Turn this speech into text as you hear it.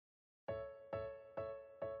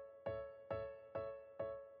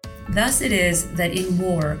Thus it is that in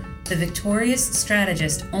war, the victorious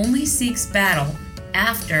strategist only seeks battle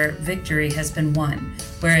after victory has been won,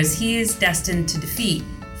 whereas he is destined to defeat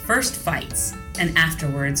first fights and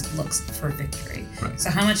afterwards looks for victory. Right. So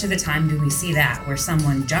how much of the time do we see that, where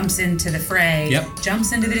someone jumps into the fray,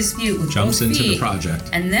 jumps into the dispute with jumps both into feet, the project,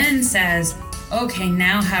 and then says, okay,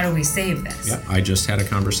 now how do we save this? Yep. I just had a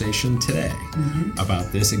conversation today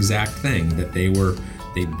about this exact thing, that they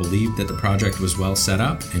believed that the project was well set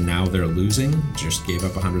up, and now they're losing, just gave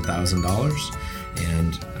up $100,000,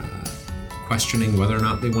 and questioning whether or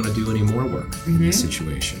not they want to do any more work in this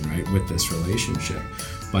situation, right, with this relationship.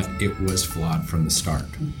 But it was flawed from the start.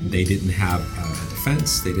 They didn't have a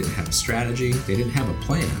defense, they didn't have a strategy, they didn't have a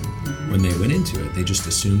plan when they went into it. They just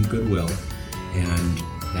assumed goodwill, and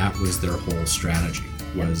that was their whole strategy,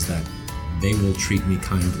 was that they will treat me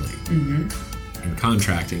kindly. In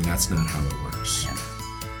contracting, that's not how it works. Yeah.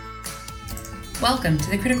 Welcome to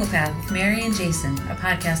The Critical Path with Mary and Jason, a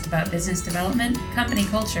podcast about business development, company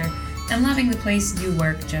culture, and loving the place you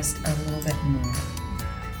work just a little bit more.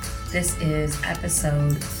 This is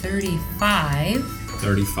episode 35.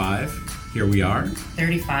 35. Here we are.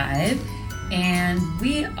 35. And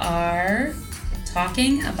we are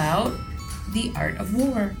talking about the art of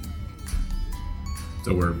war.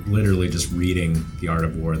 So we're literally just reading The Art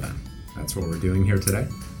of War then. That's what we're doing here today?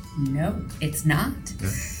 No, it's not. Yeah.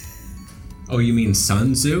 Oh, you mean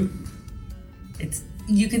Sun Tzu?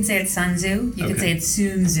 You can say it's Sun Tzu. You can say it's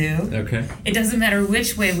Sun Tzu. Okay. It doesn't matter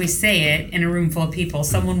which way we say it in a room full of people.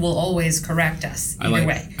 Someone will always correct us either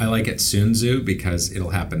way. I like it Sun Tzu because it'll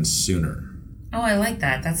happen sooner. Oh, I like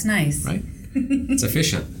that. That's nice. Right? It's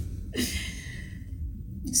efficient.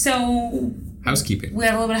 So... housekeeping. We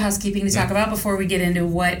have a little bit of housekeeping to talk about before we get into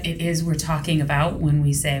what it is we're talking about when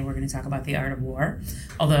we say we're going to talk about the art of war.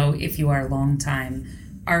 Although, if you are longtime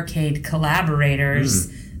arcade collaborators,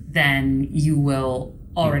 then you will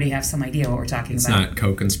already have some idea what we're talking about. It's not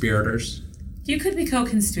co-conspirators? You could be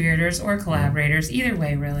co-conspirators or collaborators. Either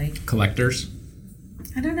way, really. Collectors?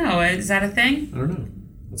 I don't know. Is that a thing? I don't know.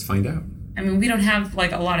 Let's find out. I mean, we don't have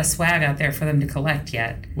like a lot of swag out there for them to collect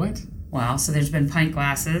yet. What? Well, so there's been pint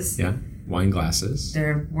glasses. Yeah. Wine glasses.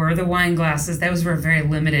 There were the wine glasses. Those were a very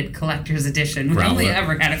limited collector's edition. We only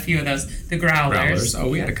ever had a few of those. The growlers. Oh,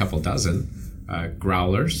 we had a couple dozen.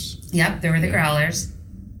 Growlers. Yep, there were the growlers.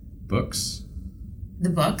 Books. The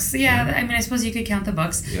books, yeah. I mean, I suppose you could count the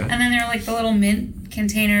books. Yeah. And then there are like the little mint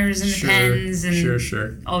containers and the pens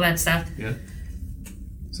and all that stuff. Yeah.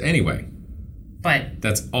 So anyway. But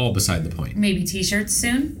that's all beside the point. Maybe t-shirts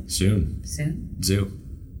soon? Soon. Zoo.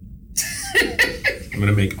 I'm going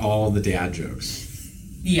to make all the dad jokes.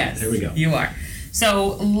 Yes. There we go. You are.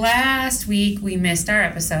 So last week we missed our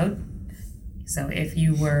episode. So if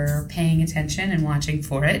you were paying attention and watching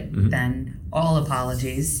for it, then all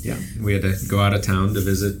apologies. Yeah. We had to go out of town to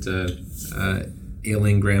visit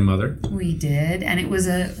ailing grandmother. We did. And it was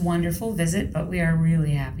a wonderful visit, but we are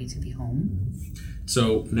really happy to be home.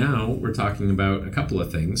 So now we're talking about a couple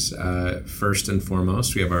of things. First and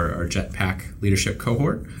foremost, we have our Jetpack Leadership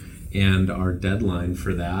Cohort. And our deadline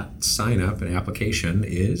for that sign-up and application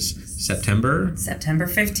is September 15th. September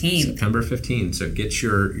 15th. So get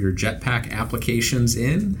your Jetpack applications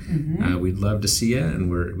in. We'd love to see you, and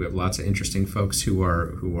we have lots of interesting folks who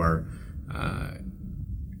are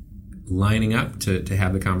lining up to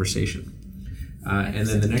have the conversation. And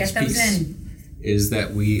then the next piece is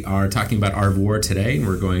that we are talking about Art of War today, and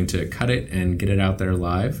we're going to cut it and get it out there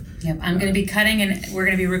live. Yep, I'm going to be cutting, and we're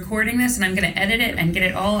going to be recording this, and I'm going to edit it and get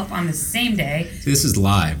it all up on the same day. See, this is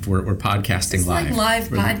live. We're podcasting live. It's like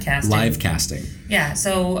podcasting. Live casting. Yeah,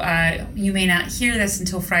 so you may not hear this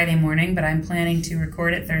until Friday morning, but I'm planning to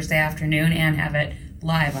record it Thursday afternoon and have it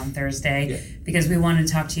live on Thursday because we wanted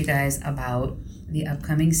to talk to you guys about the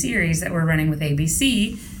upcoming series that we're running with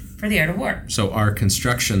ABC for The Art of War. So our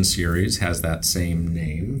construction series has that same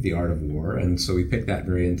name, The Art of War, and so we picked that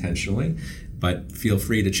very intentionally. But feel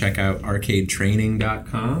free to check out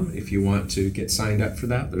arcadetraining.com if you want to get signed up for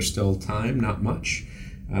that. There's still time, not much.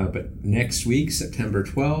 But next week, September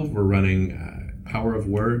 12, we're running Power of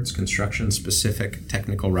Words, construction-specific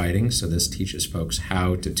technical writing. So this teaches folks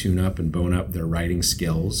how to tune up and bone up their writing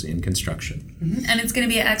skills in construction. And it's going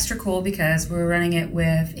to be extra cool because we're running it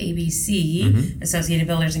with ABC, Associated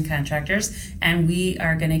Builders and Contractors, and we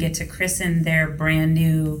are going to get to christen their brand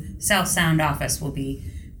new South Sound office. We'll be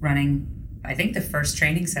running, I think, the first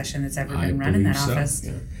training session that's ever been run in that office.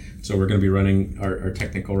 Yeah. So we're going to be running our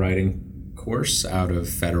technical writing course out of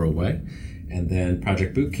Federal Way. And then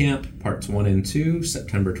Project Bootcamp, parts 1 and 2,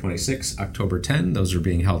 September 26, October 10. Those are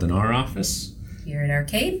being held in our office. here at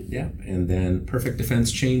Arcade. Yeah, and then Perfect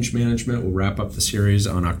Defense Change Management will wrap up the series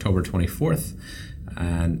on October 24th.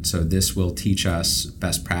 And so this will teach us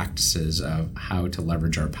best practices of how to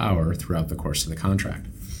leverage our power throughout the course of the contract.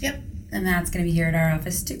 Yep, and that's going to be here at our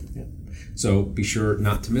office too. Yep. So be sure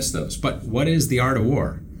not to miss those. But what is The Art of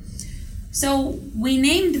War? So we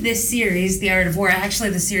named this series The Art of War.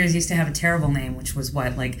 Actually, the series used to have a terrible name, which was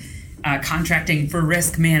Contracting for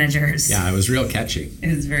Risk Managers. Yeah, it was real catchy.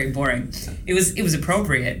 It was very boring. It was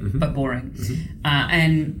appropriate, but boring.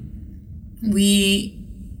 And we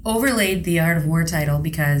overlaid the Art of War title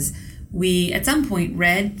because we, at some point,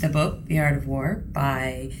 read the book, The Art of War,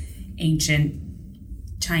 by ancient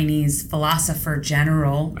Chinese philosopher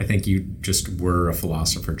general. I think you just were a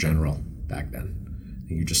philosopher general back then.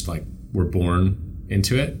 You just were born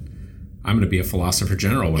into it. I'm going to be a philosopher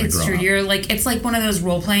general when I grow up. It's true. You're it's like one of those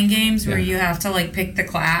role-playing games where you have to pick the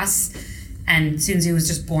class, and Sun Tzu was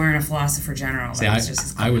just born a philosopher general. See,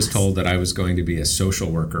 I was told that I was going to be a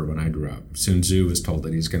social worker when I grew up. Sun Tzu was told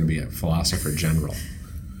that he's going to be a philosopher general.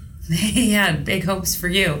 They had big hopes for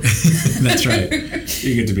you. That's right.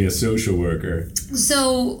 You get to be a social worker.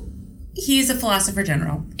 So he's a philosopher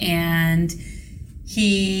general, and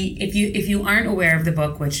if you aren't aware of the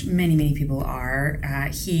book, which many people are,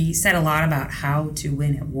 he said a lot about how to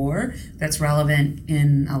win at war. That's relevant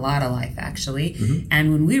in a lot of life, actually.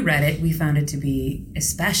 And when we read it, we found it to be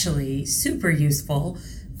especially super useful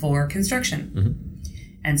for construction.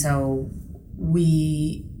 And so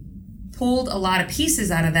we pulled a lot of pieces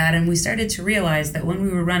out of that, and we started to realize that when we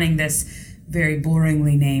were running this very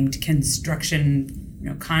boringly named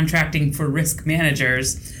construction, contracting for risk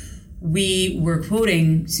managers, we were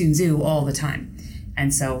quoting Sun Tzu all the time.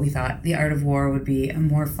 And so we thought The Art of War would be a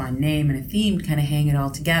more fun name and a theme to kind of hang it all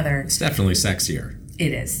together. It's definitely sexier.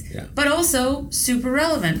 It is. Yeah. But also super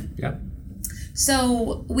relevant. Yeah.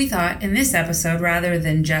 So we thought in this episode, rather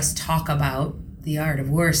than just talk about the Art of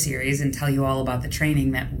War series and tell you all about the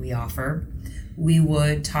training that we offer, we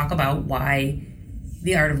would talk about why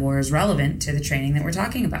the Art of War is relevant to the training that we're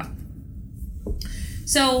talking about.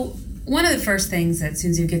 So one of the first things that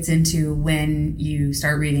Sun Tzu gets into when you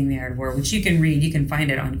start reading The Art of War, which you can read, you can find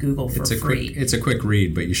it on Google for free. It's a quick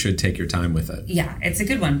read, but you should take your time with it. Yeah, it's a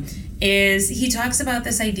good one. Is he talks about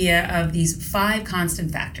this idea of these 5 constant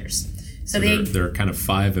factors. So they're kind of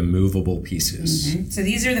 5 immovable pieces. So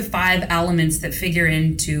these are the 5 elements that figure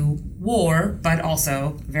into war, but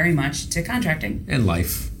also very much to contracting. And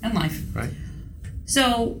life. Right.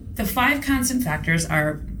 So the 5 constant factors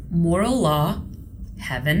are moral law,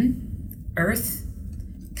 heaven, earth,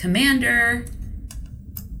 commander,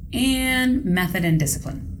 and method and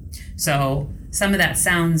discipline. So some of that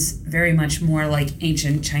sounds very much more like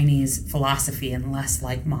ancient Chinese philosophy and less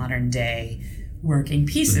like modern day working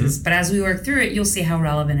pieces. But as we work through it, you'll see how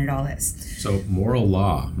relevant it all is. So moral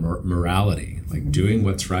law, morality, doing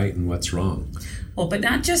what's right and what's wrong. Well, but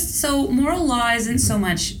not just so. Moral law isn't so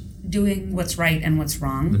much doing what's right and what's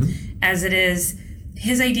wrong as it is.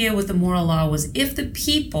 His idea with the moral law was if the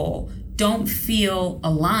people don't feel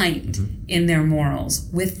aligned in their morals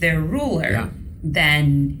with their ruler,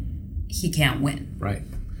 then he can't win. Right.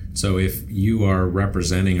 So if you are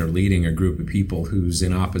representing or leading a group of people who's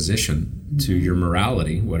in opposition to your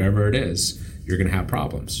morality, whatever it is, you're going to have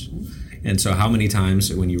problems. And so how many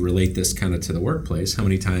times, when you relate this kind of to the workplace, how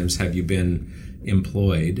many times have you been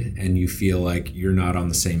employed and you feel like you're not on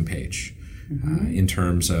the same page? In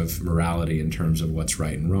terms of morality, in terms of what's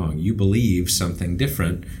right and wrong. You believe something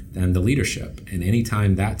different than the leadership. And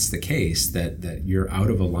anytime that's the case, that you're out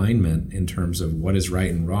of alignment in terms of what is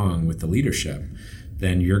right and wrong with the leadership,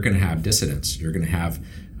 then you're going to have dissidence. You're going to have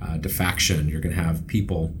defection. You're going to have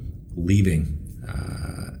people leaving.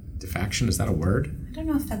 Defection, is that a word? I don't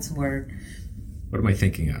know if that's a word. What am I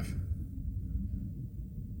thinking of?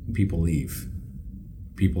 People leave.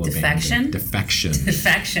 People Defection? Defection.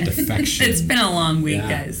 It's been a long week,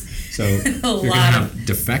 guys. So you're going to have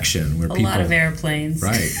defection where people... A lot of airplanes.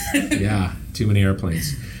 Right. Yeah. Too many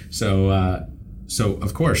airplanes. So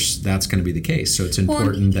of course that's going to be the case. So it's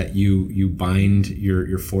important that you bind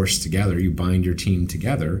your force together, you bind your team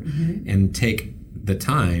together, and take the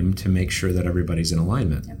time to make sure that everybody's in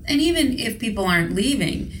alignment. And even if people aren't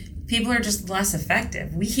leaving, people are just less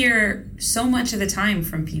effective. We hear so much of the time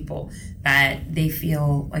from people that they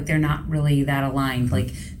feel like they're not really that aligned,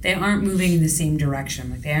 like they aren't moving in the same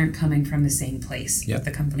direction, like they aren't coming from the same place with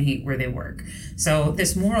the company where they work. So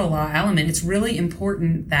this moral law element, it's really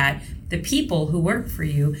important that the people who work for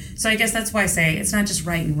you, so I guess that's why I say it's not just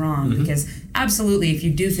right and wrong, because absolutely if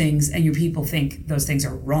you do things and your people think those things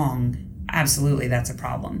are wrong, absolutely that's a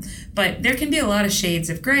problem. But there can be a lot of shades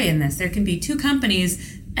of gray in this. There can be 2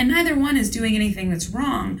 companies and neither one is doing anything that's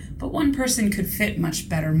wrong, but one person could fit much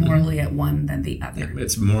better morally at one than the other.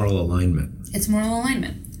 It's moral alignment. It's moral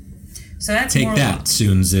alignment. So that's Take moral that, law.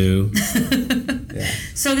 Sun Tzu.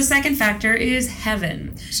 So the second factor is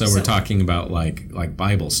heaven. So we're talking about like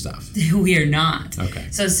Bible stuff. We are not. Okay.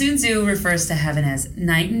 So Sun Tzu refers to heaven as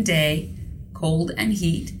night and day, cold and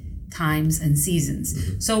heat, times and seasons.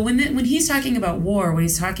 Mm-hmm. So when he's talking about war, what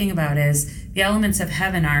he's talking about is the elements of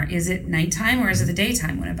heaven are, is it nighttime or is it the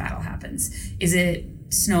daytime when a battle happens? Is it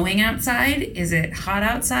snowing outside? Is it hot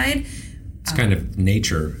outside? It's kind of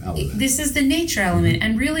nature element. This is the nature element.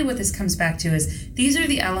 And really what this comes back to is these are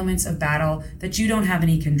the elements of battle that you don't have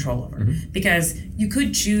any control over. Because you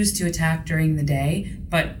could choose to attack during the day,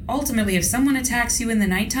 but ultimately if someone attacks you in the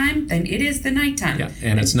nighttime, then it is the nighttime. Yeah,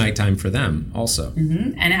 and it's nighttime for them also.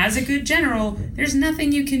 And as a good general, there's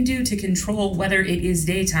nothing you can do to control whether it is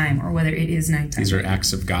daytime or whether it is nighttime. These are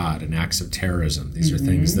acts of God and acts of terrorism. These are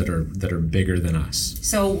things that are bigger than us.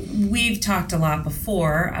 So we've talked a lot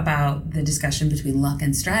before about the discussion between luck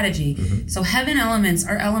and strategy. So heaven elements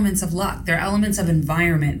are elements of luck. They're elements of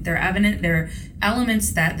environment. They're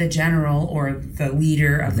elements that the general or the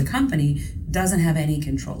leader of the company doesn't have any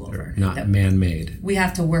control over. Not man-made. We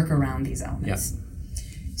have to work around these elements.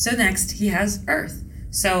 So next, he has earth.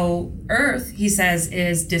 So earth, he says,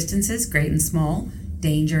 is distances, great and small,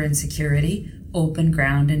 danger and security, open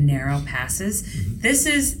ground and narrow passes. This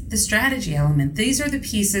is the strategy element. These are the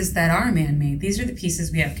pieces that are man-made. These are the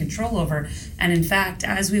pieces we have control over. And in fact,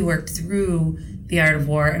 as we worked through The Art of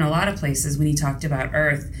War in a lot of places, when he talked about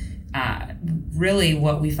earth, really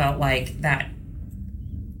what we felt like that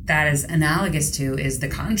is analogous to is the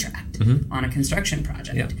contract on a construction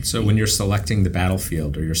project. Yeah. So when you're selecting the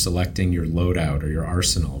battlefield, or you're selecting your loadout or your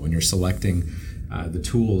arsenal, when you're selecting the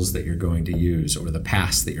tools that you're going to use or the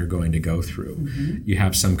paths that you're going to go through, you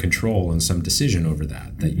have some control and some decision over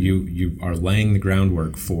that. That you are laying the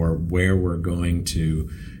groundwork for where we're going to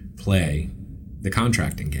play the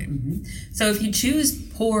contracting game. So if you choose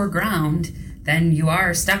poor ground, then you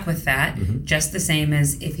are stuck with that, just the same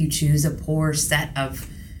as if you choose a poor set of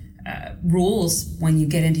rules when you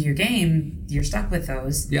get into your game, you're stuck with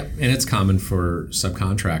those. Yep, and it's common for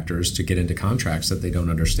subcontractors to get into contracts that they don't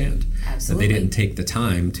understand. Absolutely. That they didn't take the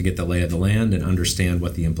time to get the lay of the land and understand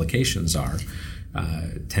what the implications are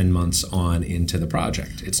 10 months on into the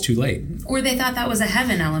project. It's too late. Or they thought that was a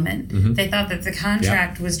heaven element. They thought that the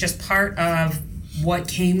contract was just part of what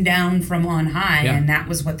came down from on high, and that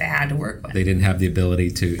was what they had to work with. They didn't have the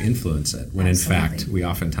ability to influence it, when in fact we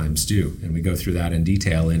oftentimes do, and we go through that in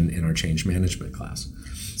detail in our change management class.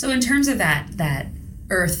 So in terms of that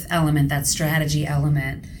earth element, that strategy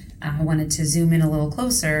element, I wanted to zoom in a little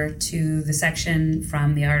closer to the section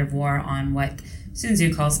from The Art of War on what Sun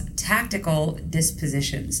Tzu calls tactical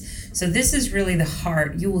dispositions. So this is really the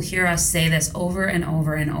heart. You will hear us say this over and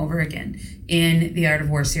over and over again in the Art of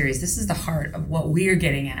War series. This is the heart of what we're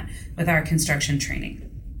getting at with our construction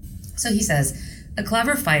training. So he says, a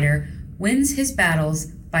clever fighter wins his battles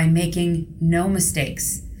by making no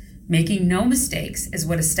mistakes. Making no mistakes is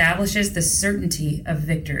what establishes the certainty of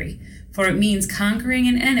victory, for it means conquering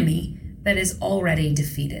an enemy that is already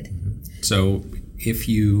defeated. So if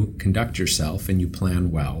you conduct yourself and you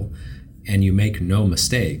plan well and you make no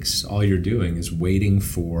mistakes, all you're doing is waiting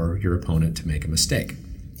for your opponent to make a mistake.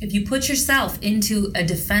 If you put yourself into a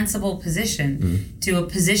defensible position, to a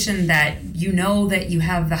position that you know that you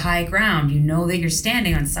have the high ground, you know that you're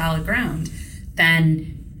standing on solid ground,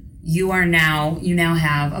 then you now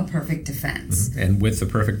have a perfect defense. And with the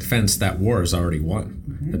perfect defense, that war is already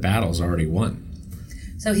won. The battle's already won.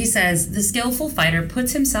 So he says, the skillful fighter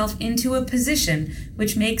puts himself into a position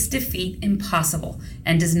which makes defeat impossible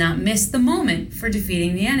and does not miss the moment for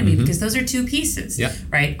defeating the enemy, because those are two pieces,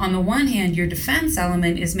 right? On the one hand, your defense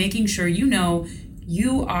element is making sure you know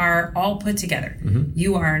you are all put together.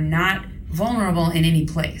 You are not vulnerable in any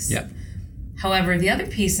place. However, the other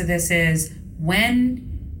piece of this is when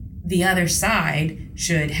the other side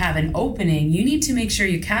should have an opening, you need to make sure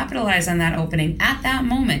you capitalize on that opening at that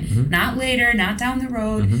moment, not later, not down the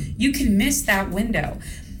road. You can miss that window.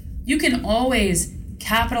 You can always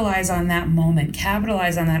capitalize on that moment,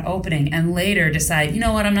 capitalize on that opening, and later decide, you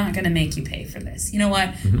know what, I'm not going to make you pay for this. You know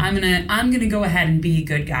what, I'm gonna go ahead and be a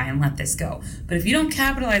good guy and let this go. But if you don't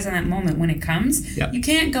capitalize on that moment when it comes, you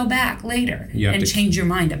can't go back later and change your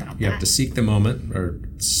mind about that. You have to seek the moment, or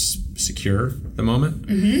secure the moment,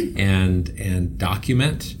 and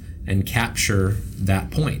document and capture that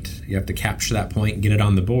point. You have to capture that point, get it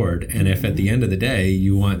on the board, and if at the end of the day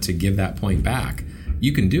you want to give that point back,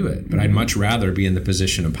 you can do it. But I'd much rather be in the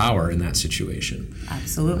position of power in that situation.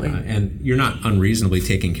 Absolutely. And you're not unreasonably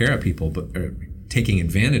taking care of people, but taking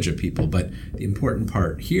advantage of people. But the important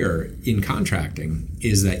part here in contracting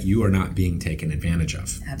is that you are not being taken advantage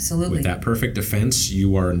of. Absolutely. With that perfect defense,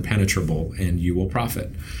 you are impenetrable and you will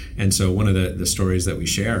profit. And so one of the stories that we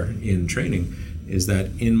share in training is that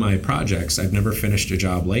in my projects, I've never finished a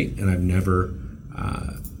job late, and I've never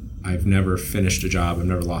finished a job. I've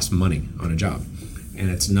never lost money on a job. And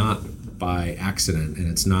it's not by accident,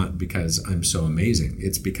 and it's not because I'm so amazing.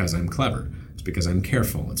 It's because I'm clever. It's because I'm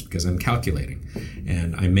careful. It's because I'm calculating.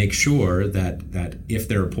 And I make sure that if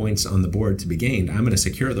there are points on the board to be gained, I'm going to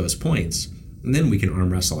secure those points, and then we can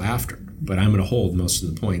arm wrestle after. But I'm going to hold most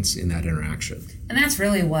of the points in that interaction. And that's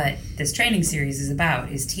really what this training series is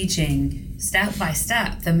about, is teaching step by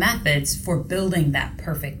step the methods for building that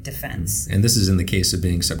perfect defense. And this is in the case of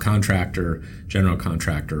being subcontractor, general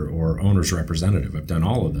contractor, or owner's representative. I've done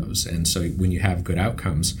all of those. And so when you have good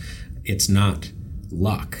outcomes, it's not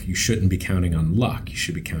luck. You shouldn't be counting on luck. You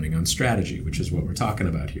should be counting on strategy, which is what we're talking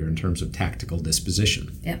about here in terms of tactical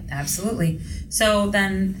disposition. Yep, absolutely. So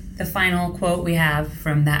then the final quote we have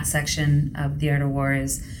from that section of The Art of War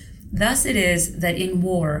is, "Thus it is that in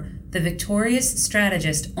war, the victorious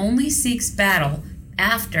strategist only seeks battle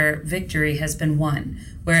after victory has been won,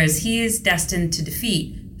 whereas he is destined to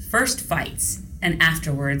defeat, first fights, and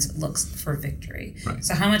afterwards looks for victory." Right.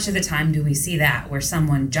 So how much of the time do we see that, where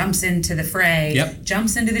someone jumps into the fray,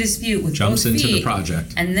 jumps into the dispute with jumps both into feet, the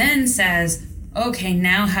project, and then says, okay,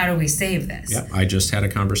 now how do we save this? Yep. I just had a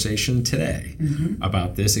conversation today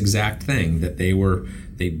about this exact thing, that they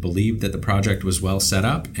believed that the project was well set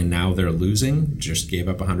up, and now they're losing, just gave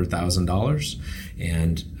up $100,000,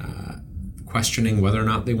 and questioning whether or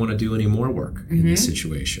not they want to do any more work in this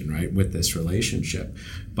situation, right, with this relationship.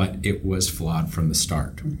 But it was flawed from the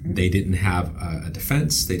start. They didn't have a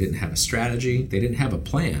defense. They didn't have a strategy. They didn't have a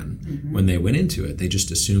plan when they went into it. They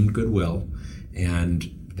just assumed goodwill, and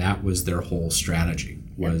that was their whole strategy,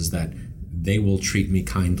 was that they will treat me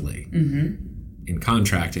kindly. In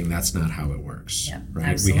contracting, that's not how it works, right?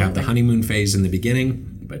 Absolutely. We have the honeymoon phase in the beginning,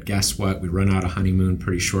 but guess what? We run out of honeymoon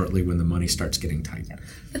pretty shortly when the money starts getting tight.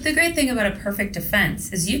 But the great thing about a perfect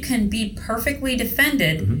defense is you can be perfectly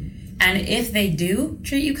defended, and if they do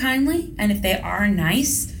treat you kindly, and if they are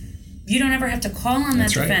nice, you don't ever have to call on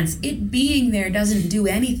that defense. It being there doesn't do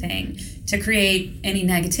anything to create any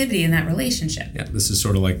negativity in that relationship. Yeah, this is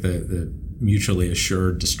sort of like the mutually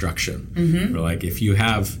assured destruction. Where, like, if you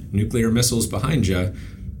have nuclear missiles behind you,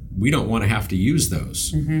 we don't want to have to use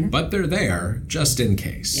those, but they're there just in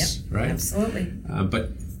case, right? Absolutely.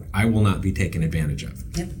 But I will not be taken advantage of.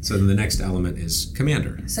 So then the next element is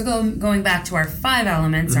commander. So going back to our 5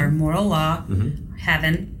 elements, our moral law,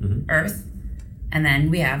 heaven, earth, and then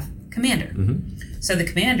we have commander. So the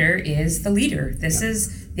commander is the leader. This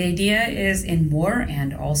is, the idea is in war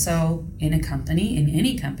and also in a company, in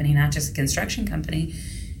any company, not just a construction company,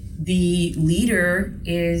 the leader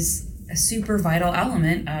is a super vital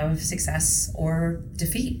element of success or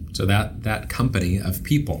defeat. So that company of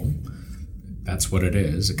people, that's what it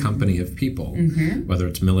is, a company of people, whether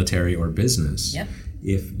it's military or business.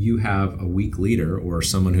 If you have a weak leader or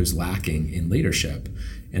someone who's lacking in leadership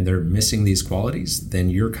and they're missing these qualities, then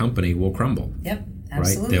your company will crumble.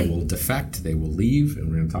 Absolutely. Right? They will defect, they will leave, and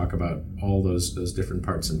we're going to talk about all those different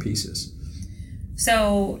parts and pieces.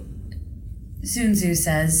 So Sun Tzu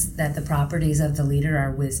says that the properties of the leader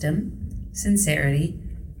are wisdom, sincerity,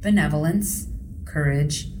 benevolence,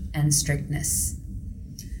 courage, and strictness.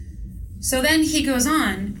 So then he goes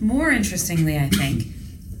on, more interestingly, I think,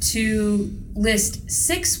 to list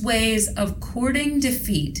 6 ways of courting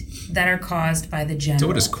defeat that are caused by the general. So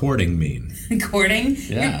what does courting mean? Courting?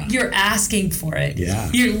 Yeah. You're asking for it. Yeah.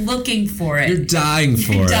 You're looking for it. You're dying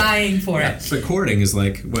for it. Dying for it. But courting is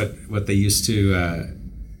like what they used to,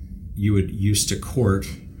 you would used to court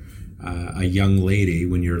a young lady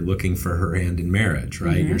when you're looking for her hand in marriage,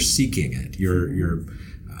 right? You're seeking it. You're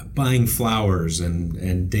buying flowers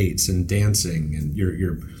and dates and dancing, and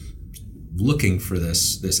you're looking for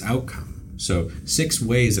this outcome. So 6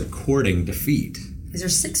 ways of courting defeat. These are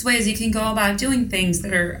 6 ways you can go about doing things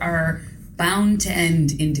that are bound to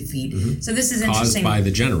end in defeat. So this is interesting. Caused by the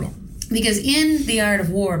general. Because in The Art of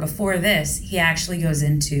War, before this, he actually goes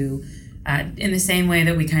into, in the same way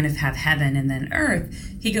that we kind of have heaven and then earth,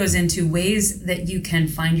 he goes into ways that you can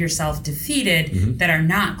find yourself defeated that are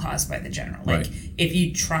not caused by the general. Like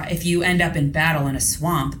if you end up in battle in a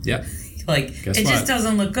swamp, like guess it what? just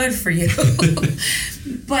doesn't look good for you.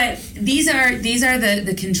 But these are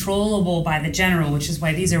the controllable by the general, which is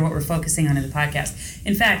why these are what we're focusing on in the podcast.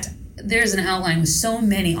 In fact, there's an outline with so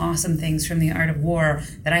many awesome things from The Art of War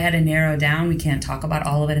that I had to narrow down. We can't talk about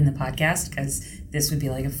all of it in the podcast because this would be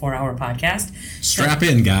like a 4-hour podcast. Strap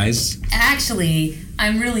in, guys. Actually,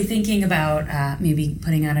 I'm really thinking about maybe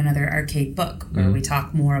putting out another arcade book where we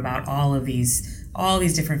talk more about all these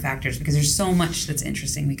different factors, because there's so much that's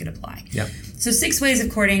interesting we could apply. Yep. So 6 ways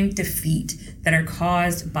of courting defeat that are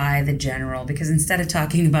caused by the general, because instead of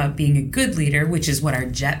talking about being a good leader, which is what our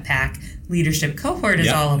Jetpack leadership cohort is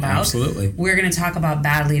all about, absolutely, we're going to talk about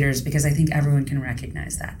bad leaders, because I think everyone can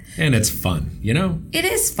recognize that. And it's fun, you know? It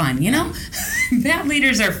is fun, you know? Bad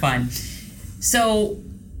leaders are fun. So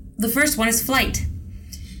the first one is flight.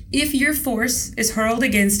 If your force is hurled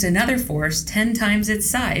against another force 10 times its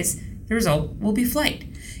size, the result will be flight.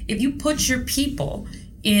 If you put your people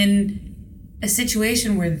in a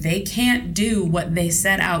situation where they can't do what they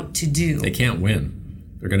set out to do, they can't win.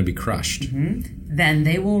 They're going to be crushed. Then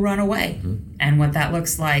they will run away. And what that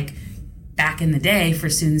looks like back in the day for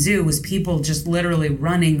Sun Tzu was people just literally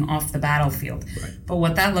running off the battlefield. Right. But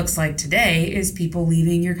what that looks like today is people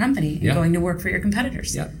leaving your company and going to work for your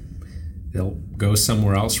competitors. Yeah. They'll go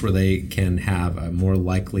somewhere else where they can have a more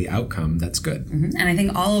likely outcome that's good. And I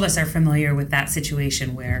think all of us are familiar with that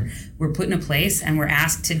situation where we're put in a place and we're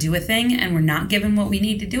asked to do a thing and we're not given what we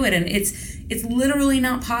need to do it. And it's literally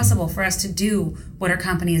not possible for us to do what our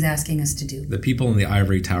company is asking us to do. The people in the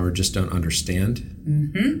ivory tower just don't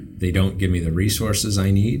understand. They don't give me the resources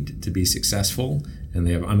I need to be successful, and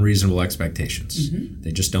they have unreasonable expectations.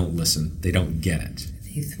 They just don't listen. They don't get it.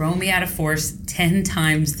 They throw me at a force 10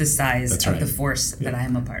 times the size of the force that I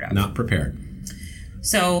am a part of. Not prepared.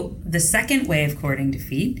 So the second way of courting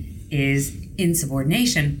defeat is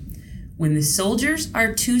insubordination. When the soldiers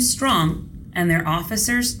are too strong and their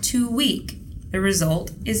officers too weak, the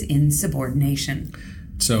result is insubordination.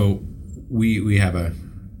 So we have a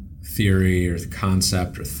theory or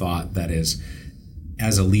concept or thought that is,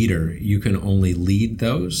 as a leader, you can only lead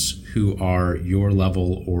those who are your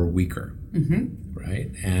level or weaker.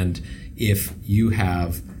 Right? And if you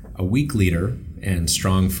have a weak leader and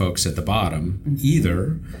strong folks at the bottom,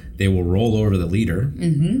 either they will roll over the leader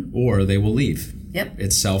or they will leave. Yep.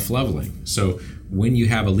 It's self-leveling. So when you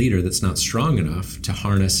have a leader that's not strong enough to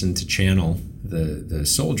harness and to channel the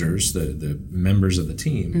soldiers, the members of the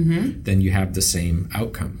team, then you have the same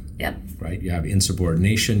outcome. Yep. Right? You have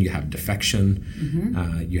insubordination, you have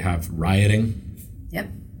defection, you have rioting. Yep.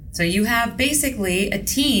 So you have basically a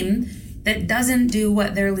team that doesn't do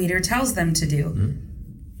what their leader tells them to do.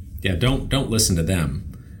 Yeah, don't listen to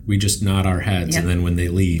them. We just nod our heads, and then when they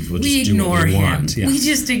leave, we'll just do what we want. Yeah. We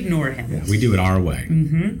just ignore him. Yeah, we do it our way.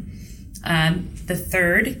 The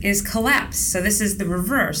third is collapse. So this is the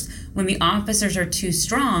reverse. When the officers are too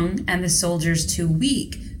strong and the soldiers too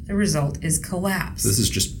weak, the result is collapse. So this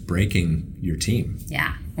is just breaking your team.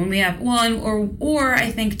 Yeah. When we have or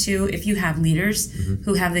I think too, if you have leaders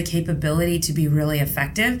who have the capability to be really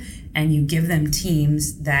effective, and you give them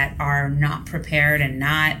teams that are not prepared and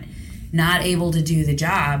not able to do the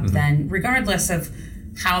job, then regardless of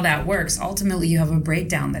how that works, ultimately you have a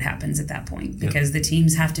breakdown that happens at that point, because the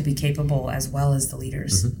teams have to be capable as well as the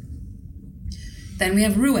leaders. Then we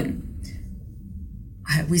have ruin.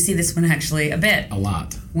 We see this one actually a bit. A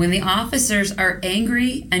lot. When the officers are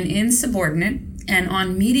angry and insubordinate, and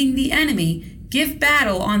on meeting the enemy, give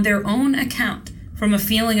battle on their own account from a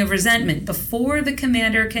feeling of resentment before the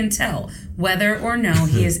commander can tell whether or no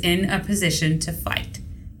he is in a position to fight.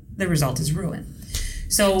 The result is ruin.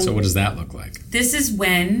 So what does that look like? This is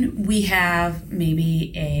when we have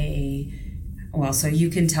maybe so you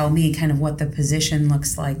can tell me kind of what the position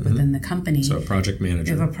looks like within the company. So a project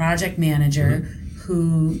manager. You have a project manager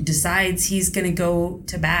who decides he's going to go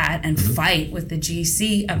to bat and fight with the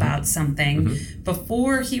GC about something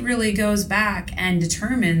before he really goes back and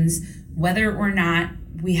determines whether or not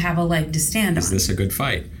we have a leg to stand on. Is this a good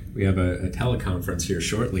fight? We have a teleconference here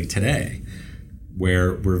shortly today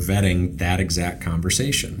where we're vetting that exact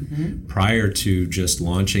conversation. Prior to just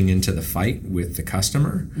launching into the fight with the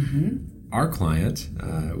customer, our client,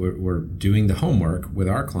 we're doing the homework with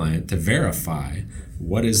our client to verify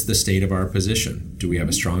what is the state of our position. Do we have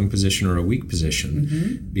a strong position or a weak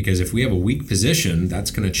position? Because if we have a weak position, that's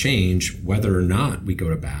going to change whether or not we go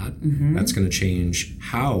to bat. That's going to change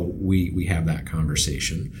how we have that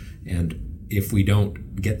conversation. And if we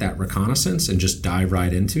don't get that reconnaissance and just dive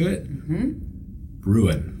right into it,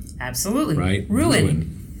 ruin. Absolutely. Right?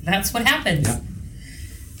 Ruin. That's what happens. Yeah.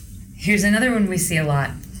 Here's another one we see a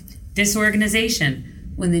lot.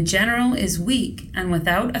 Disorganization. When the general is weak and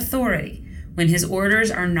without authority, when his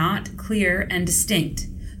orders are not clear and distinct,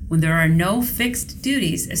 when there are no fixed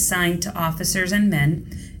duties assigned to officers and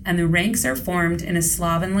men, and the ranks are formed in a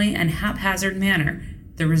slovenly and haphazard manner.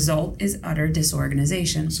 The result is utter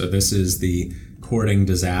disorganization. So this is the courting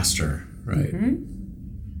disaster, right?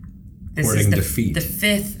 This courting is defeat.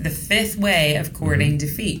 The fifth way of courting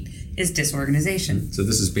defeat is disorganization. So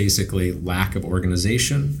this is basically lack of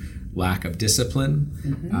organization, lack of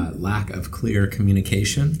discipline, lack of clear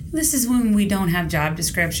communication. This is when we don't have job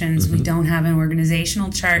descriptions, we don't have an organizational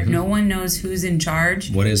chart, no one knows who's in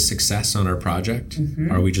charge. What is success on our project?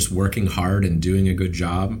 Are we just working hard and doing a good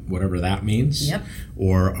job, whatever that means? Yep.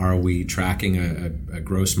 Or are we tracking a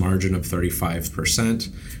gross margin of 35%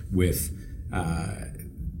 with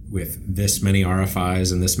this many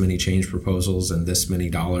RFIs and this many change proposals and this many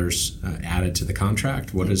dollars added to the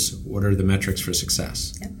contract? What are the metrics for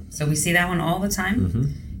success? Yep. So we see that one all the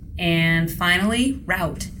time. And finally,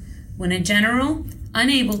 route. When a general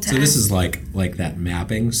unable to... So this is like that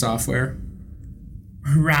mapping software?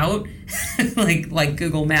 Route? like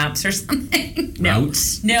Google Maps or something?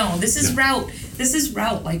 Routes? No, this is route. This is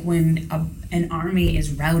route, like when an army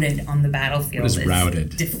is routed on the battlefield. What is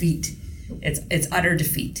routed? Defeat. It's utter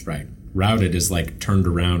defeat. Right. Routed is like turned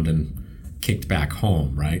around and kicked back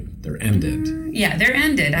home, right? They're ended. Yeah, they're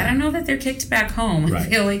ended. I don't know that they're kicked back home. Right. I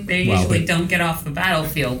feel like they usually don't get off the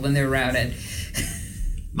battlefield when they're routed.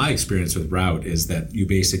 My experience with rout is that you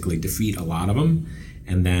basically defeat a lot of them,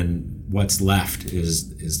 and then what's left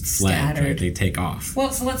is fled. Scattered. Right? They take off. Well,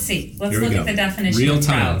 so let's see. Let's Here we look go. at the definition Real of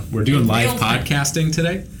time. route. We're doing live Real time. podcasting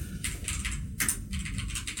today.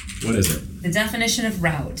 What is it? The definition of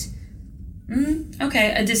rout.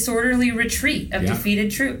 Okay, a disorderly retreat of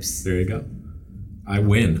defeated troops. There you go. I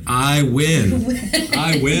win. I win.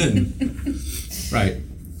 Right.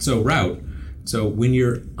 So rout. So when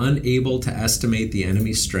you're unable to estimate the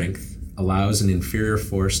enemy's strength, allows an inferior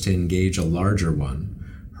force to engage a larger one,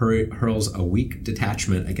 hurls a weak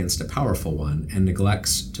detachment against a powerful one, and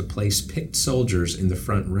neglects to place picked soldiers in the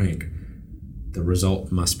front rank, the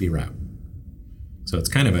result must be rout. So it's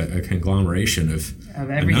kind of a conglomeration of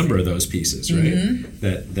a number of those pieces, right?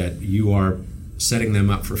 That you are setting them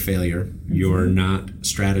up for failure. You're not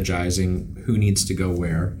strategizing who needs to go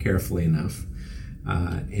where carefully enough,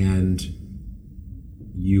 and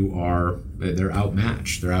they're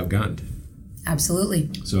outmatched, they're outgunned.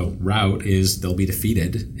 Absolutely. So rout is they'll be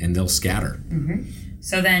defeated and they'll scatter.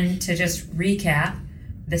 So then, to just recap,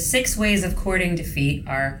 the 6 ways of courting defeat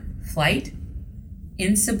are flight,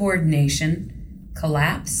 insubordination,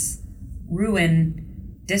 collapse,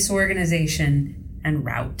 ruin, disorganization, and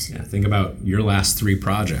rout. Yeah, think about your last 3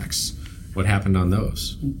 projects. What happened on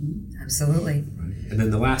those? Absolutely. Right. And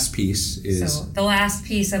then the last piece is... So the last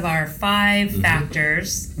piece of our 5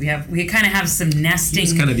 factors, we kind of have some nesting.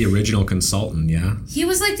 He's kind of the original consultant, yeah? He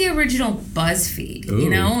was like the original BuzzFeed, Ooh. you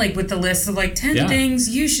know, like with the list of like 10 things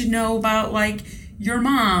you should know about like your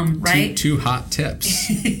mom, right? Two hot tips.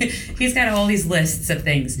 He's got all these lists of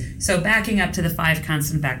things. So backing up to the 5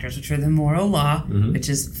 constant factors, which are the moral law, which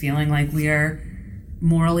is feeling like we are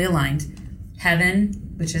morally aligned,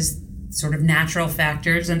 heaven, which is sort of natural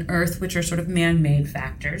factors, and earth, which are sort of man-made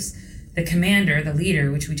factors, the commander, the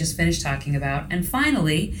leader, which we just finished talking about, and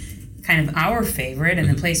finally, kind of our favorite and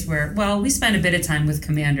the place where, well, we spend a bit of time with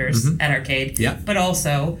commanders at Arcade, but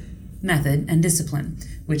also method and discipline,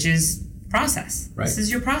 which is process. Right. This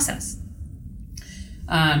is your process.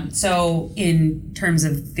 So in terms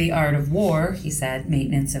of the art of war, he said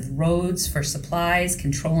maintenance of roads for supplies,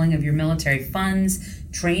 controlling of your military funds,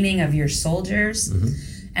 training of your soldiers.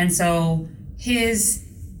 And so his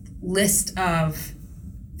list of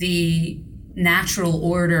the natural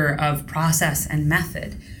order of process and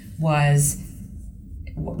method was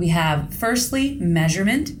what we have. Firstly,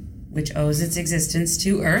 measurement, which owes its existence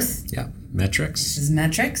to Earth. Yeah, metrics. This is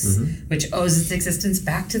metrics, which owes its existence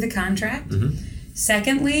back to the contract.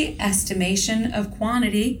 Secondly, estimation of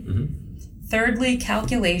quantity. Thirdly,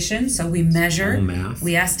 calculation. So we measure, math.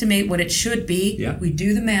 We estimate what it should be. We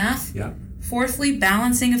do the math. Fourthly,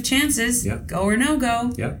 balancing of chances. Go or no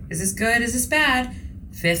go. Is this good? Is this bad?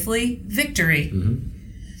 Fifthly, victory.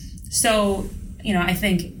 So, I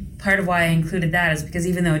think part of why I included that is because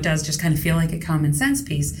even though it does just kind of feel like a common sense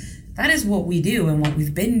piece, that is what we do and what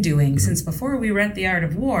we've been doing since before we read The Art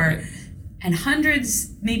of War. And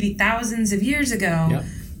hundreds, maybe thousands of years ago,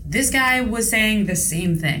 this guy was saying the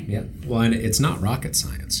same thing. Well, and it's not rocket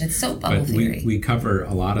science. It's soap bubble theory. We cover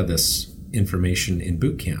a lot of this information in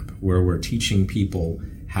boot camp, where we're teaching people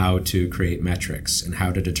how to create metrics and how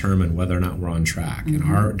to determine whether or not we're on track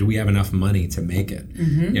and do we have enough money to make it.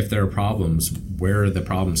 If there are problems, where are the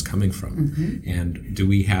problems coming from, and do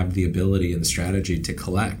we have the ability and the strategy to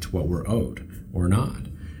collect what we're owed or not.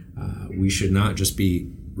 We should not just be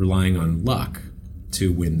relying on luck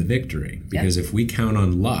to win the victory. Because if we count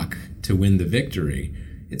on luck to win the victory,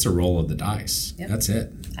 it's a roll of the dice. That's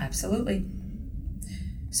it. Absolutely.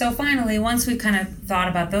 So finally, once we've kind of thought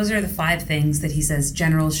about, those are the 5 things that he says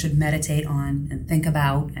generals should meditate on and think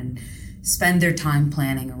about and spend their time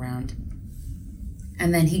planning around.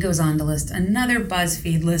 And then he goes on to list another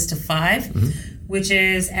BuzzFeed list of 5, which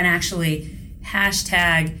is, and actually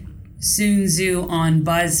hashtag Sun Tzu on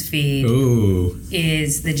BuzzFeed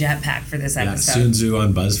is the jetpack for this episode. Sun Tzu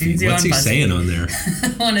on BuzzFeed. What's he saying on there?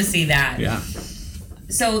 I want to see that. Yeah.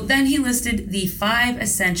 So then he listed the 5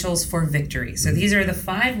 essentials for victory. So these are the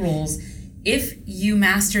 5 rules. If you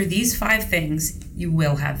master these 5 things, you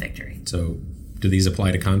will have victory. So do these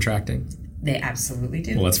apply to contracting? They absolutely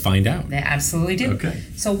do. Well, let's find out. They absolutely do. Okay.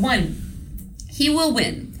 So 1, he will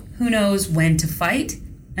win. Who knows when to fight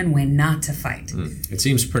and when not to fight. It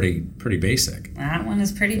seems pretty basic. That one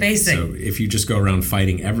is pretty basic. So if you just go around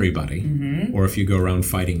fighting everybody, or if you go around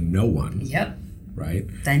fighting no one, right?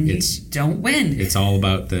 Then you don't win. It's all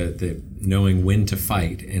about the knowing when to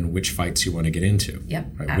fight and which fights you want to get into.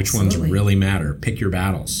 Right? Which ones really matter. Pick your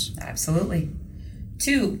battles. Absolutely.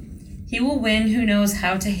 2, he will win who knows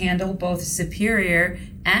how to handle both superior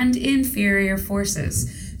and inferior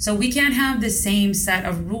forces. So we can't have the same set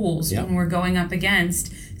of rules when we're going up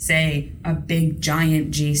against, say, a big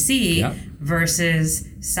giant GC versus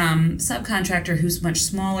some subcontractor who's much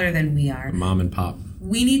smaller than we are. Mom and pop.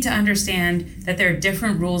 We need to understand that there are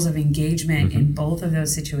different rules of engagement in both of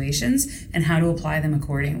those situations and how to apply them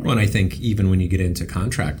accordingly. Well, and I think even when you get into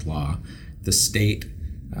contract law, the state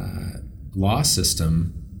law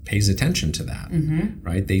system pays attention to that,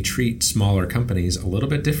 right? They treat smaller companies a little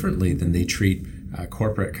bit differently than they treat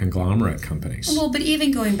corporate conglomerate companies. Well, but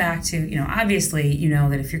even going back to, obviously,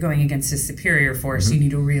 that if you're going against a superior force, you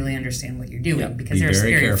need to really understand what you're doing because they're a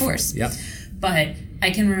superior force. But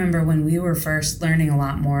I can remember when we were first learning a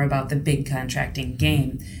lot more about the big contracting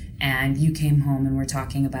game, and you came home and we're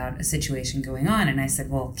talking about a situation going on, and I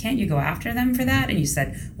said, well, can't you go after them for that? And you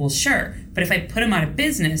said, well, sure, but if I put them out of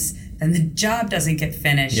business, then the job doesn't get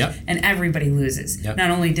finished and everybody loses. Not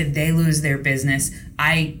only did they lose their business,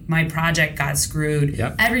 my project got screwed.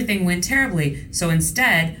 Everything went terribly. So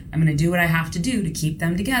instead, I'm going to do what I have to do to keep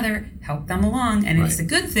them together, help them along, and it's a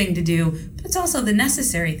good thing to do, but it's also the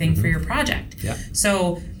necessary thing for your project.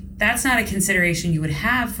 So that's not a consideration you would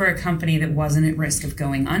have for a company that wasn't at risk of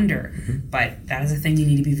going under. But that is a thing you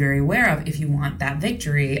need to be very aware of if you want that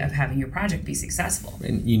victory of having your project be successful.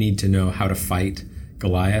 And you need to know how to fight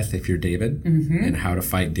Goliath if you're David, and how to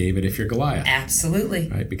fight David if you're Goliath. Absolutely.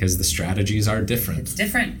 Right? Because the strategies are different. It's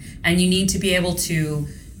different. And you need to be able to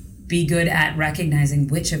be good at recognizing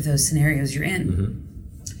which of those scenarios you're in.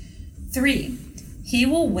 3, he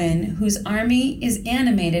will win whose army is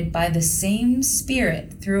animated by the same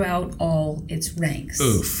spirit throughout all its ranks.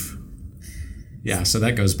 Oof. Yeah, so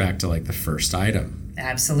that goes back to like the first item.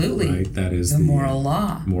 Absolutely. Right? That is the moral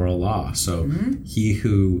law. Moral law. So he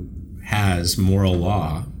who has moral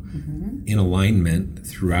law in alignment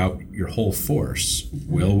throughout your whole force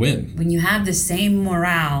will win. When you have the same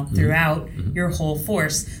morale throughout your whole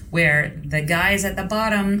force, where the guys at the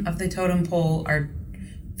bottom of the totem pole are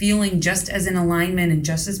feeling just as in alignment and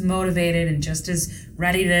just as motivated and just as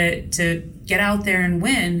ready to get out there and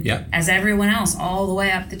win as everyone else all the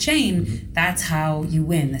way up the chain, that's how you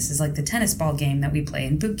win. This is like the tennis ball game that we play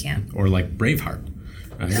in boot camp. Or like Braveheart.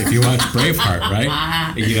 Right? If you watch Braveheart,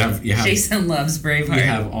 right? You have Jason loves Braveheart. You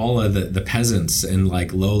have all of the peasants and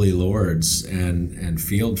like lowly lords and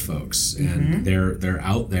field folks, and they're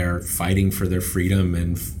out there fighting for their freedom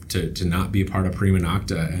and to not be a part of prima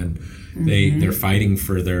nocta, and they're fighting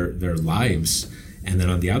for their lives. And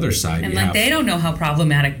then on the other side, and they don't know how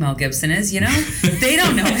problematic Mel Gibson is. They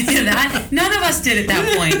don't know any of that. None of us did at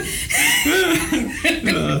that point.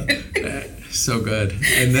 So good.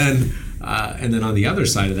 And then on the other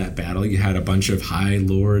side of that battle, you had a bunch of high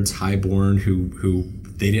lords, highborn, who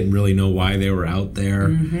they didn't really know why they were out there.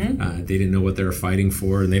 They didn't know what they were fighting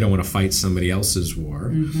for, and they don't want to fight somebody else's war.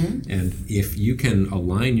 And if you can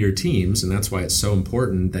align your teams, and that's why it's so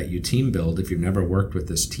important that you team build if you've never worked with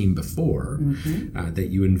this team before, that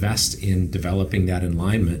you invest in developing that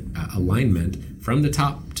alignment from the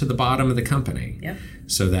top to the bottom of the company,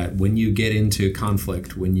 so that when you get into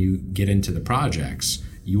conflict, when you get into the projects,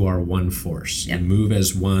 you are one force. You move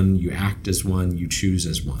as one, you act as one, you choose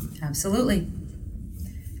as one. Absolutely.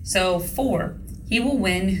 So 4, he will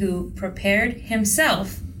win who prepared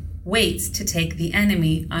himself waits to take the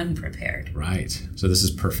enemy unprepared. Right. So this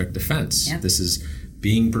is perfect defense. This is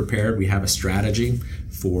being prepared. We have a strategy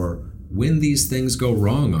for when these things go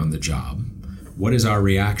wrong on the job, what is our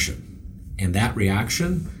reaction? And that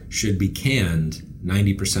reaction should be canned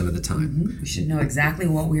 90% of the time. We should know exactly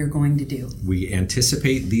what we are going to do. We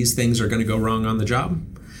anticipate these things are going to go wrong on the job.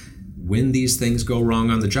 When these things go wrong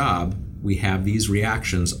on the job, we have these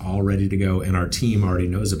reactions all ready to go, and our team already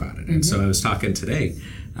knows about it. And so I was talking today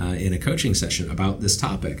in a coaching session about this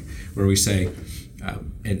topic, where we say,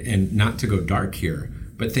 and not to go dark here,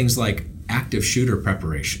 but things like active shooter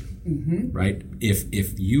preparation. Right?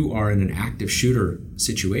 If you are in an active shooter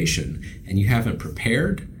situation and you haven't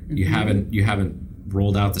prepared, you haven't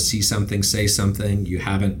rolled out the see something, say something, you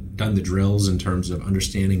haven't done the drills in terms of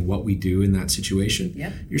understanding what we do in that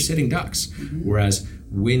situation, you're sitting ducks. Whereas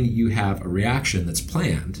when you have a reaction that's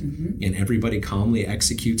planned and everybody calmly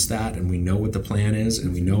executes that, and we know what the plan is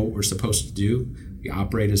and we know what we're supposed to do, we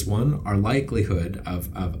operate as one, our likelihood of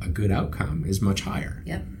a good outcome is much higher.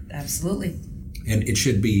 Yep, absolutely. And it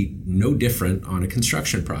should be no different on a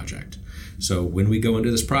construction project. So when we go into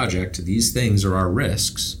this project, these things are our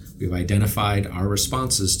risks. We've identified our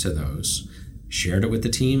responses to those, shared it with the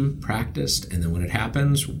team, practiced, and then when it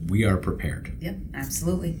happens, we are prepared. Yep,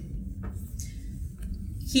 absolutely.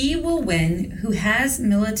 He will win who has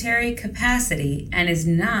military capacity and is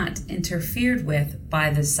not interfered with by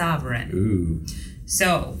the sovereign. Ooh.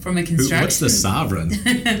 So, from a construction... What's the sovereign?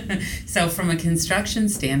 So, from a construction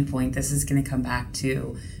standpoint, this is going to come back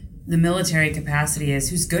to the military capacity is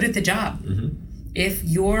who's good at the job. If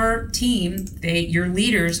your team, your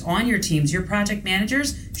leaders on your teams, your project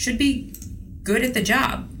managers should be good at the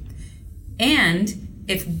job. And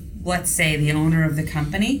if, let's say, the owner of the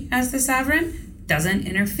company as the sovereign doesn't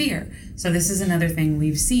interfere. So, this is another thing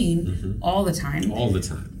we've seen all the time. All the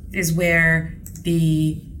time. Is where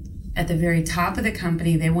at the very top of the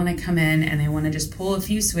company, they want to come in and they want to just pull a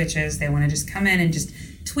few switches. They want to just come in and just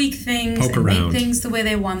tweak things, poke and around, make things the way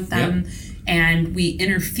they want them. Yep. And we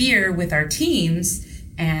interfere with our teams,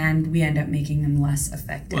 and we end up making them less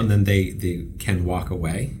effective. Well, and then they can walk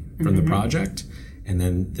away from the project, and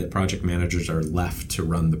then the project managers are left to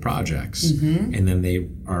run the projects. And then they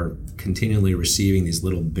are continually receiving these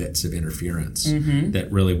little bits of interference that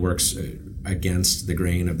really works against the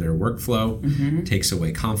grain of their workflow, takes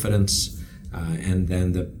away confidence, and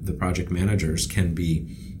then the project managers can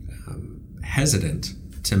be hesitant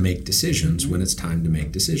to make decisions when it's time to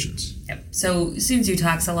make decisions. Yep. So Sun Tzu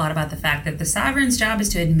talks a lot about the fact that the sovereign's job is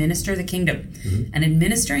to administer the kingdom, and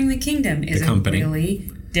administering the kingdom is a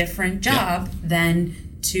really different job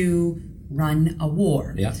than to run a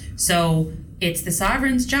war. So it's the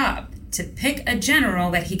sovereign's job to pick a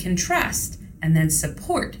general that he can trust and then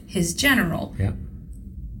support his general.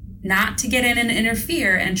 Not to get in and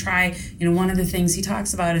interfere and try, one of the things he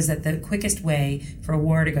talks about is that the quickest way for a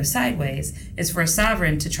war to go sideways is for a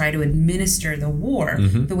sovereign to try to administer the war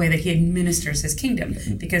the way that he administers his kingdom,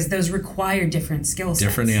 because those require different skill sets.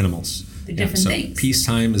 Different animals. They're different things.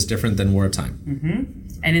 Peacetime is different than wartime.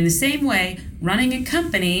 And in the same way, running a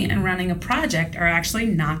company and running a project are actually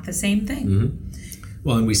not the same thing.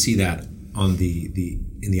 Well, and we see that on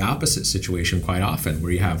in the opposite situation quite often,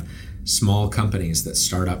 where you have small companies that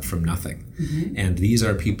start up from nothing. And these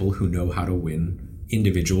are people who know how to win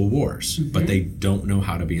individual wars, but they don't know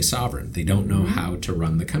how to be a sovereign. They don't know how to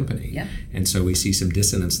run the company. And so we see some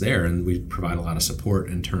dissonance there, and we provide a lot of support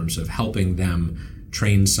in terms of helping them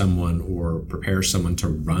train someone or prepare someone to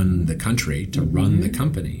run the country, to run the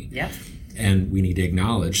company. And we need to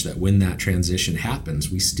acknowledge that when that transition happens,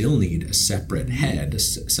 we still need a separate head, a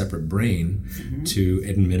separate brain to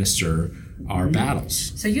administer our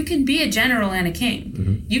battles. So you can be a general and a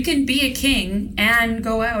king. You can be a king and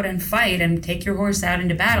go out and fight and take your horse out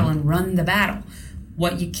into battle and run the battle.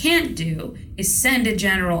 What you can't do is send a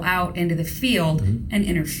general out into the field and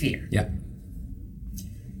interfere.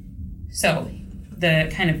 So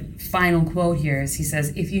the kind of final quote here is, he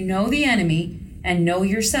says, "If you know the enemy and know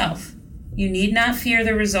yourself, you need not fear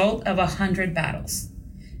the result of 100 battles.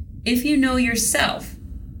 If you know yourself,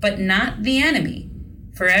 but not the enemy,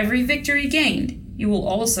 for every victory gained, you will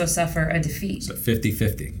also suffer a defeat." So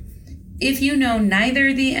 50-50. If you know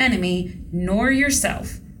neither the enemy nor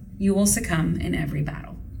yourself, you will succumb in every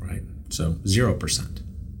battle. Right. So 0%.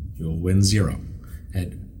 You'll win 0.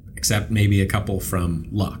 Except maybe a couple from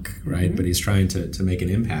luck, right? But he's trying to make an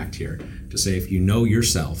impact here, to say if you know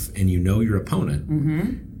yourself and you know your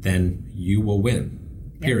opponent, then you will win,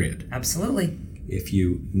 period. Absolutely. If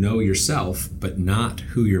you know yourself, but not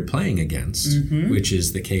who you're playing against, which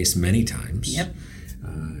is the case many times,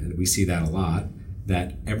 and we see that a lot,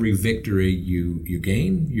 that every victory you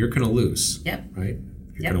gain, you're going to lose, right?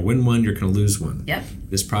 You're going to win one, you're going to lose one.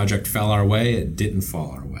 This project fell our way, it didn't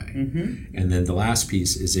fall our way. And then the last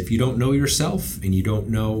piece is, if you don't know yourself, and you don't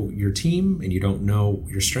know your team, and you don't know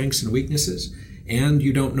your strengths and weaknesses, and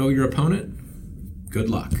you don't know your opponent, good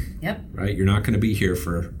luck. Yep. Right? You're not going to be here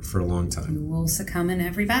for a long time. You will succumb in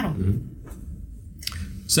every battle.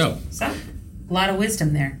 So, a lot of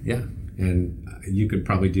wisdom there. Yeah. And you could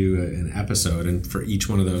probably do an episode and for each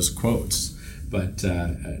one of those quotes, but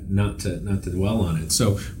not to dwell on it.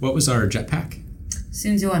 So, what was our jetpack?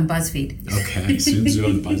 Sun Tzu on BuzzFeed. Okay, Sun Tzu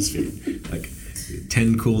on BuzzFeed. Like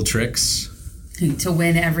 10 cool tricks to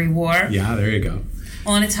win every war. Yeah, there you go.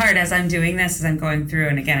 Well, and it's hard as I'm doing this, as I'm going through,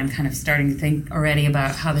 and again, I'm kind of starting to think already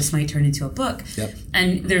about how this might turn into a book. Yep.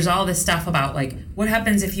 And there's all this stuff about, like, what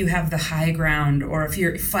happens if you have the high ground or if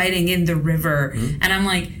you're fighting in the river? And I'm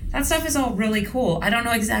like, that stuff is all really cool. I don't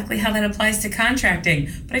know exactly how that applies to contracting,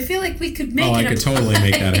 but I feel like we could make it I could totally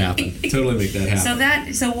make that happen. Totally make that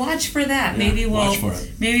happen. So watch for that. Yeah, Maybe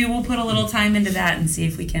we'll put a little time into that and see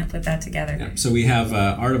if we can't put that together. Yeah. So we have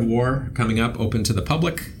Art of War coming up, open to the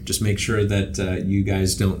public. Just make sure that you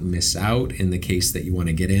guys don't miss out in the case that you want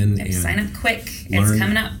to get in. And sign up quick. It's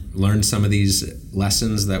coming up. Learn some of these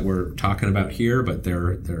lessons that we're talking about here, but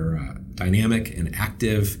they're dynamic and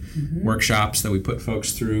active workshops that we put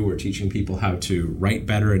folks through. We're teaching people how to write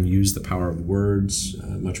better and use the power of words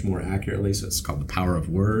much more accurately. So it's called the power of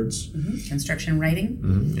words. Construction writing.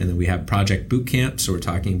 And then we have Project Bootcamp. So we're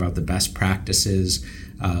talking about the best practices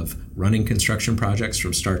of running construction projects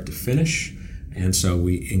from start to finish. And so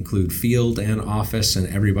we include field and office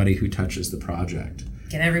and everybody who touches the project.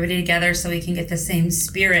 Get everybody together so we can get the same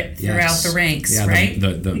spirit throughout the ranks, right?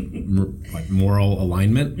 The moral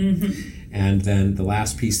alignment. And then the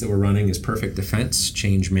last piece that we're running is Perfect Defense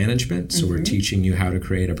Change Management. So we're teaching you how to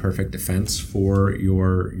create a perfect defense for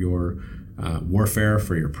your warfare,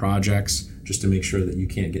 for your projects, just to make sure that you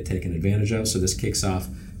can't get taken advantage of. So this kicks off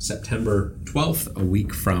September 12th, a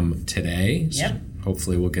week from today. Yep. So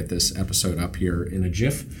hopefully we'll get this episode up here in a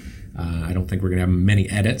jiff. I don't think we're going to have many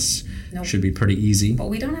edits. Nope. Should be pretty easy. But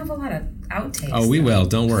we don't have a lot of outtakes. Oh, we will.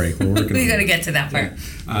 Don't worry. We're working we got to get to that part.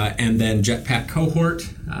 Yeah. And then Jetpack Cohort.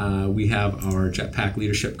 We have our Jetpack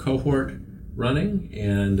Leadership Cohort running,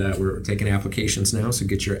 and we're taking applications now. So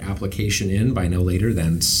get your application in by no later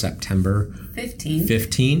than September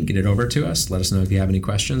 15. Get it over to us. Let us know if you have any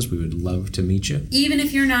questions. We would love to meet you. Even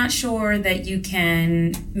if you're not sure that you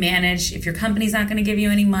can manage, if your company's not going to give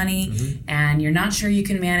you any money and you're not sure you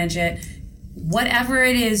can manage it, whatever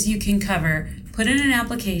it is you can cover, put in an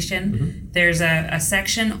application. There's a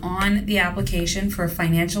section on the application for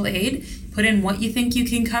financial aid. Put in what you think you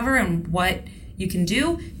can cover and what you can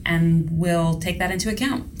do, and we'll take that into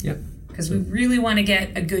account. Yep. Because we really want to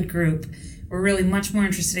get a good group. We're really much more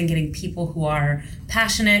interested in getting people who are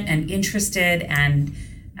passionate and interested and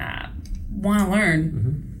want to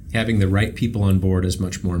learn. Having the right people on board is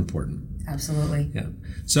much more important. Absolutely. Yeah.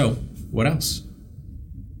 So, what else?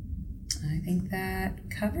 I think that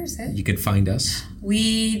covers it. You could find us.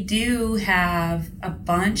 We do have a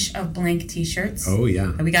bunch of blank t-shirts. Oh, yeah.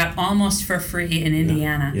 That we got almost for free in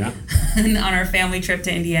Indiana. Yeah. And on our family trip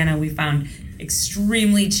to Indiana, we found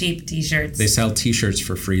extremely cheap t-shirts. They sell t-shirts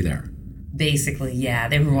for free there. Basically, yeah.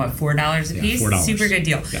 They were, what, $4 a piece? $4. Super good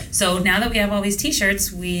deal. Yeah. So now that we have all these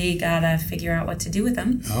t-shirts, we got to figure out what to do with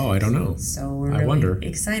them. Oh, I don't know. So we're really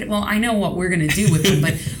excited. Well, I know what we're going to do with them,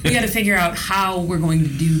 but we got to figure out how we're going to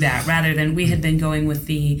do that rather than we had been going with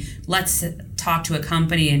the let's talk to a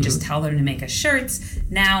company and just tell them to make us shirts.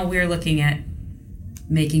 Now we're looking at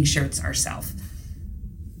making shirts ourselves.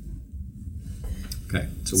 Okay.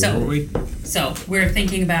 So where were we? So we're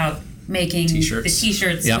thinking about making t-shirts. The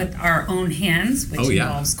t-shirts with our own hands, which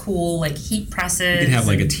involves cool like heat presses. You could have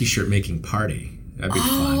like a t-shirt making party. That'd be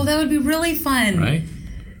fun. Oh, that would be really fun. Right?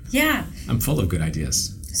 Yeah. I'm full of good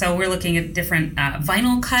ideas. So we're looking at different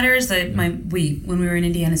vinyl cutters. That when we were in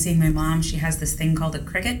Indiana seeing my mom, she has this thing called a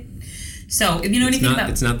Cricut. So if you know anything about...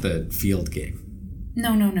 It's not the field game.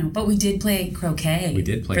 No. But we did play croquet. We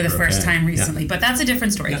did play for the croquet. First time recently, but that's a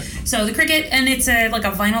different story. Yeah. So the Cricut, and it's like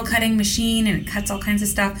a vinyl cutting machine, and it cuts all kinds of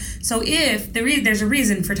stuff. So if there's a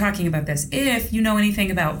reason for talking about this, if you know anything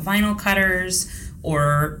about vinyl cutters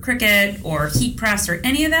or Cricut or heat press or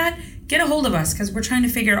any of that, get a hold of us because we're trying to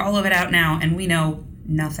figure all of it out now, and we know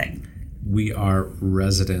nothing. We are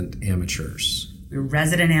resident amateurs. We're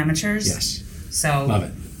resident amateurs? Yes. So love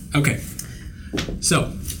it. Okay. So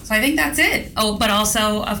I think that's it. Oh, but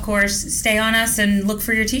also, of course, stay on us and look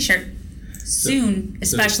for your t-shirt soon,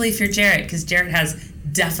 especially if you're Jarrett, because Jarrett has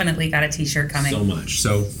definitely got a t-shirt coming. So much.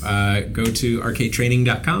 So go to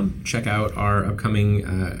arcadetraining.com, check out our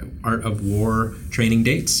upcoming Art of War training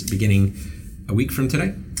dates beginning a week from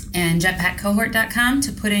today. And jetpackcohort.com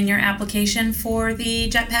to put in your application for the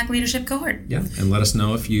Jetpack Leadership Cohort. Yeah, and let us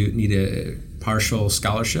know if you need a partial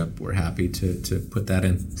scholarship. We're happy to put that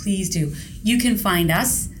in. Please do. You can find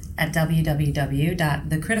us at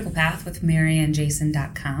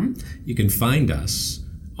www.thecriticalpathwithmaryandjason.com. You can find us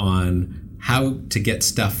on how to get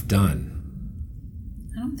stuff done.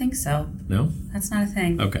 I don't think so. No? That's not a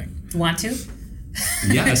thing. Okay. Want to?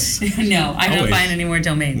 Yes. No, I don't Always. find any more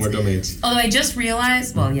domains. More domains. Although I just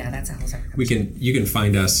realized, well, yeah, that's a whole separate. You can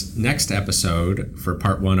find us next episode for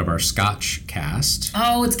part 1 of our Scotch cast.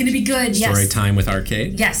 Oh, it's going to be good. Yes. Story time with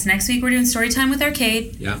Arcade. Yes, next week we're doing Story Time with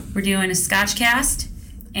Arcade. Yeah. We're doing a Scotch cast.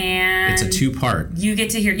 And it's a 2-part. You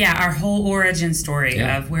get to hear, our whole origin story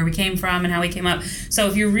of where we came from and how we came up. So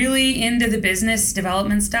if you're really into the business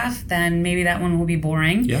development stuff, then maybe that one will be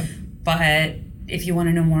boring. Yeah. But if you want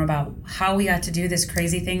to know more about how we got to do this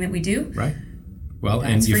crazy thing that we do. Right. Well,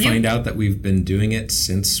 that's and you for find out that we've been doing it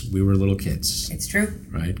since we were little kids. It's true.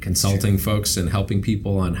 Right? Consulting folks and helping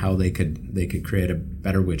people on how they could create a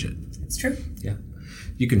better widget. It's true. Yeah.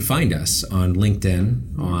 You can find us on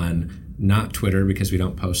LinkedIn, on not Twitter because we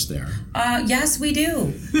don't post there. Yes, we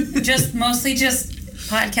do. Mostly just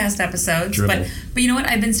podcast episodes. Dribble. But you know what?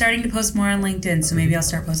 I've been starting to post more on LinkedIn, so maybe I'll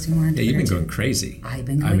start posting more on Twitter. Yeah, you've been too. going crazy. I've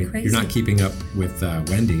been going crazy. You're not keeping up with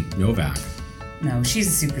Wendy Novak. No,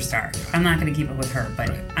 she's a superstar. I'm not going to keep up with her,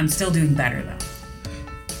 but I'm still doing better, though.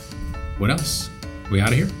 What else? We out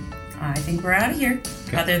of here? I think we're out of here.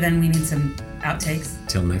 Okay. Other than we need some outtakes.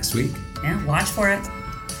 Till next week. Yeah, watch for it.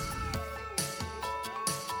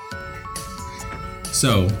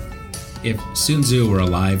 So, if Sun Tzu were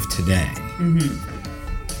alive today,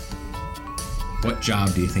 what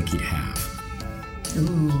job do you think he'd have?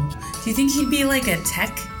 Ooh. Do you think he'd be like a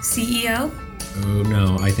tech CEO? Oh,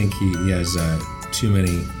 no. I think he has too much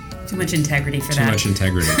integrity for that. Too much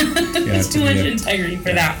integrity. Yeah, Too much integrity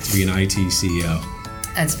for that. To be an IT CEO.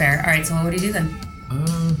 That's fair. All right, so what would he do then?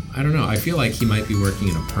 I don't know. I feel like he might be working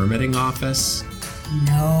in a permitting office.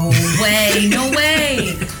 No way. No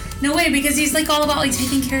way. No way, because he's like all about like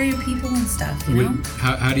taking care of your people and stuff, you know?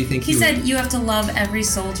 How do you think he said you have to love every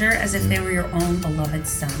soldier as if they were your own beloved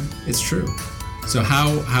son. It's true. So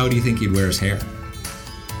how do you think he'd wear his hair?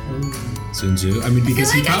 Sun Tzu? I mean,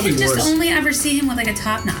 because I feel like he probably I can just only ever see him with like a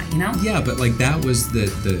top knot, you know? Yeah, but like that was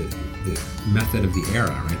the method of the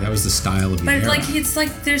era, right? That was the style of the era. But like it's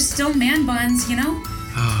like there's still man buns, you know?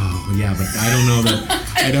 Oh yeah, but I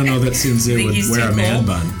don't know that Sun Tzu would wear a man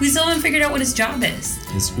bun. We still haven't figured out what his job is.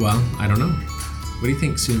 Well, I don't know. What do you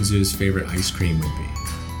think Sun Tzu's favorite ice cream would be?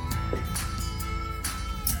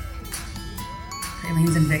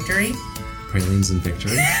 Pralines and Victory. Pralines and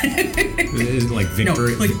Victory? Is it like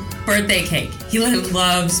Victory? No, like birthday cake. He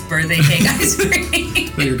loves birthday cake ice cream. I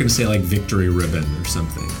thought you were going to say like Victory Ribbon or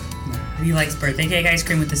something. He likes birthday cake ice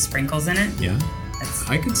cream with the sprinkles in it. Yeah?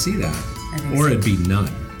 I could see that. Or it'd be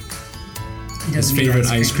none. His favorite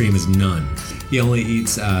ice cream is none. He only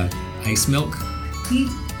eats ice milk.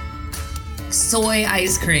 Soy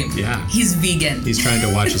ice cream. Yeah. He's vegan. He's trying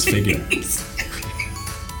to watch his figure.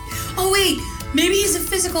 Oh, wait. Maybe he's a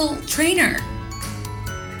physical trainer.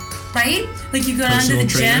 Right? Like you go down to the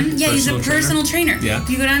gym. Yeah, he's a personal trainer. Yeah.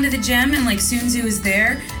 You go down to the gym and like Sun Tzu is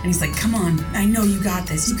there and he's like, come on, I know you got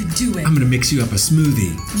this. You can do it. I'm going to mix you up a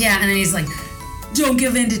smoothie. Yeah, and then he's like, don't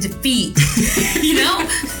give in to defeat. You know?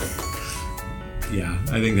 Yeah,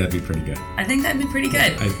 I think that'd be pretty good. I think that'd be pretty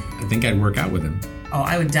good. I think I'd work out with him. Oh,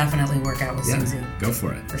 I would definitely work out with Sun Tzu. Go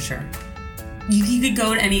for it. For sure. He could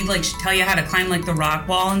go and he'd like tell you how to climb like the rock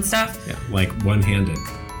wall and stuff. Yeah, like one-handed.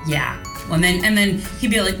 Yeah. Well, and then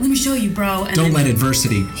he'd be like, let me show you, bro. And don't let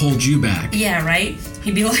adversity hold you back. Yeah, right?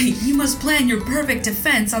 He'd be like, you must plan your perfect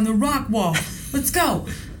defense on the rock wall. Let's go.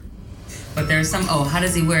 But there's how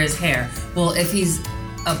does he wear his hair? Well, if he's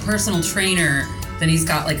a personal trainer, then he's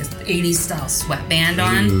got like an 80s style sweatband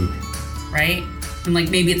on. Ooh. Right? And like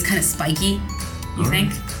maybe it's kind of spiky, you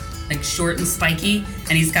think? Like short and spiky.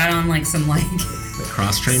 And he's got on like some like the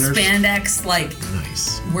cross trainers? Spandex like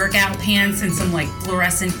nice workout pants and some like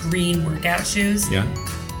fluorescent green workout shoes. Yeah.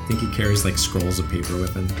 I think he carries like scrolls of paper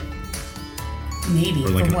with him. Maybe. Or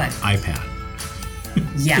like for what? iPad.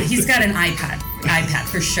 Yeah, he's got an iPad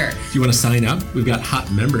for sure. Do you want to sign up? We've got hot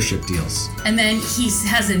membership deals. And then he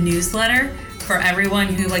has a newsletter for everyone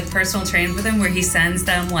who like personal trains with him where he sends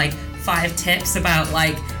them like 5 tips about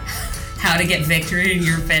like how to get victory in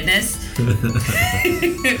your fitness.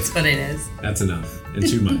 That's what it is. That's enough and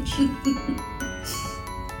too much.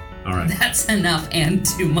 All right. That's enough and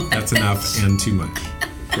too much. That's enough and too much.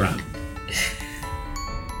 We're out.